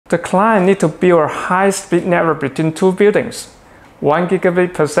The client needs to build a high-speed network between two buildings. 1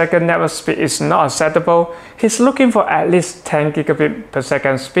 gigabit per second network speed is not acceptable. He's looking for at least 10 gigabit per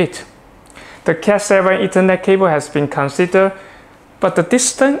second speed. The Cat7 Ethernet cable has been considered, but the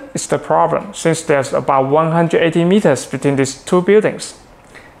distance is the problem, since there's about 180 meters between these two buildings.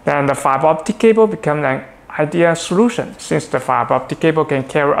 Then the fiber optic cable becomes an ideal solution, since the fiber optic cable can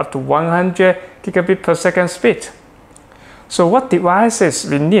carry up to 100 gigabit per second speed. So what devices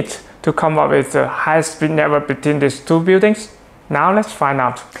we need to come up with a high-speed network between these two buildings? Now let's find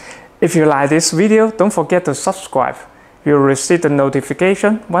out. If you like this video, don't forget to subscribe. You'll receive the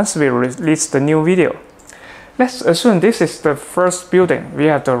notification once we release the new video. Let's assume this is the first building. We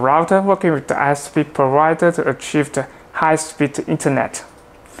have the router working with the ISP provider to achieve the high-speed internet.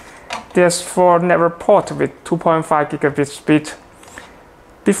 There's 4 network ports with 2.5 gigabit speed.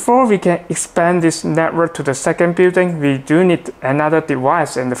 Before we can expand this network to the second building, we do need another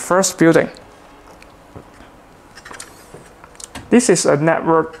device in the first building. This is a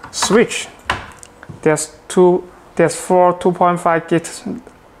network switch. There's 4 2.5 gig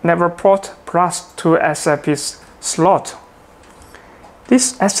network ports plus 2 SFP slots.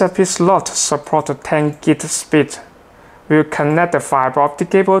 This SFP slot supports 10 gig speed. We'll connect the fiber optic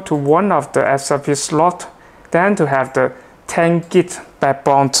cable to one of the SFP slots, then to have the 10 gig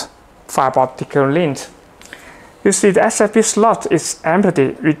backbone fiber optical link. You see, the SFP slot is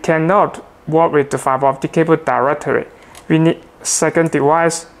empty. We cannot work with the fiber optic cable directly. We need a second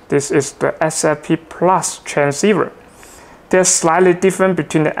device. This is the SFP plus transceiver. There's slightly different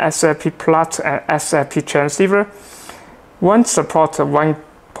between the SFP plus and SFP transceiver. One supports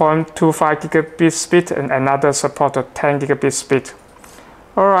 1.25 gigabit speed and another supports 10 gigabit speed.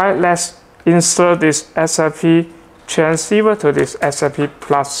 Alright, let's insert this SFP transceiver to this SFP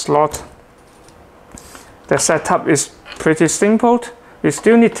plus slot. The setup is pretty simple. We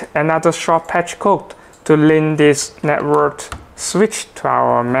still need another short patch code to link this network switch to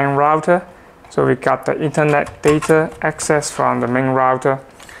our main router. So we got the internet data access from the main router.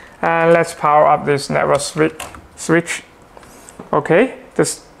 And let's power up this network switch. Okay,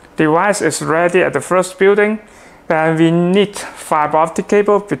 this device is ready at the first building. Then we need fiber optic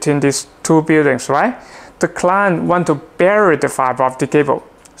cable between these two buildings, right? The client wants to bury the fiber optic cable,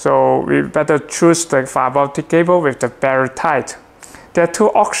 so we better choose the fiber optic cable with the bury tight. There are 2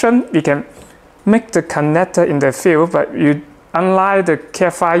 options. We can make the connector in the field, but unlike the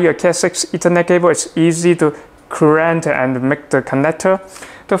Cat5 or Cat6 Ethernet cable, it's easy to current and make the connector.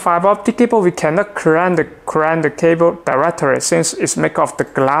 The fiber optic cable, we cannot current the cable directly, since it's made of the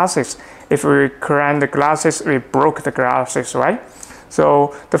glasses. If we current the glasses, we broke the glasses, right?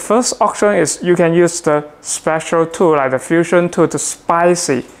 So the first option is you can use the special tool like the fusion tool to splice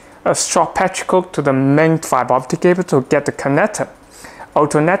a short patch code to the main fiber optic cable to get the connector.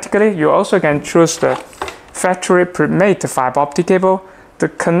 Alternatively, you also can choose the factory pre-made fiber optic cable. The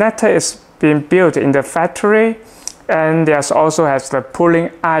connector is being built in the factory, and there's also has the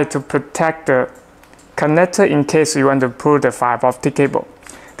pulling eye to protect the connector in case you want to pull the fiber optic cable.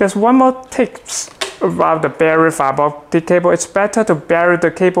 There's one more tips about the buried fiber optic cable. It's better to bury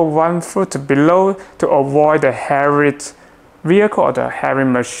the cable 1 foot below to avoid the heavy vehicle or the heavy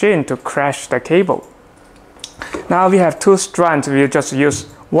machine to crash the cable. Now we have 2 strands. We'll just use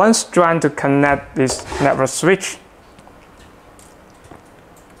 1 strand to connect this network switch.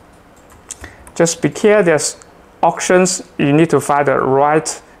 Just be careful, there's options. You need to find the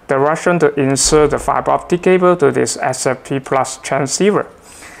right direction to insert the fiber optic cable to this SFP plus transceiver.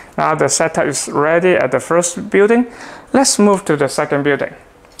 Now the setup is ready at the first building. Let's move to the second building.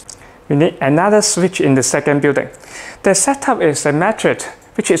 We need another switch in the second building. The setup is symmetric,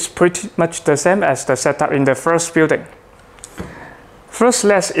 which is pretty much the same as the setup in the first building. First,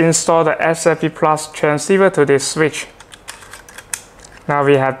 let's install the SFP plus transceiver to this switch. Now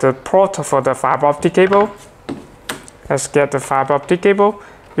we have the port for the fiber optic cable. Let's get the fiber optic cable.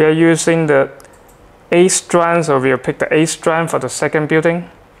 We are using the A strand, so we'll pick the A strand for the second building.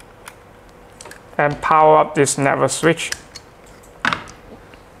 And power up this network switch.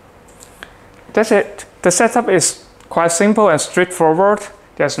 That's it. The setup is quite simple and straightforward.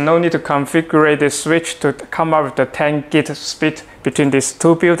 There's no need to configure this switch to come up with the 10 gig speed between these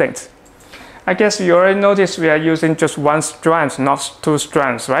two buildings. I guess you already noticed we are using just 1 strand, not 2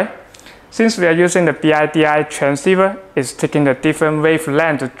 strands, right? Since we are using the BIDI transceiver, it's taking a different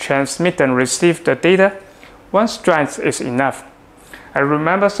wavelength to transmit and receive the data. 1 strand is enough. I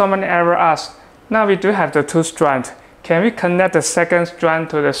remember someone ever asked, now we do have the 2 strands. Can we connect the second strand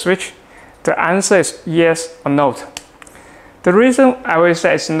to the switch? The answer is yes or no. The reason I will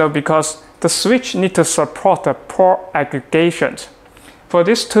say is no because the switch needs to support the port aggregation. For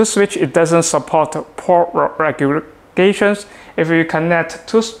this two switch, it doesn't support port aggregations. If you connect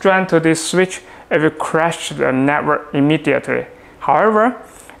two strands to this switch, it will crash the network immediately. However,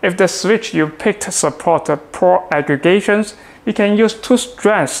 if the switch you picked supports port aggregations, we can use two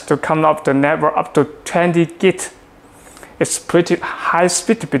strands to come up the network up to 20 gig. It's pretty high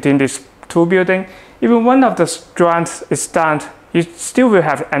speed between these two buildings. Even one of the strands is down, you still will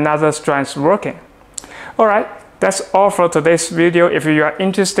have another strand working. Alright, that's all for today's video. If you are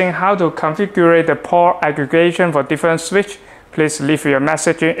interested in how to configure the port aggregation for different switch, please leave your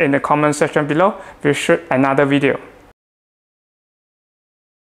message in the comment section below. We'll shoot another video.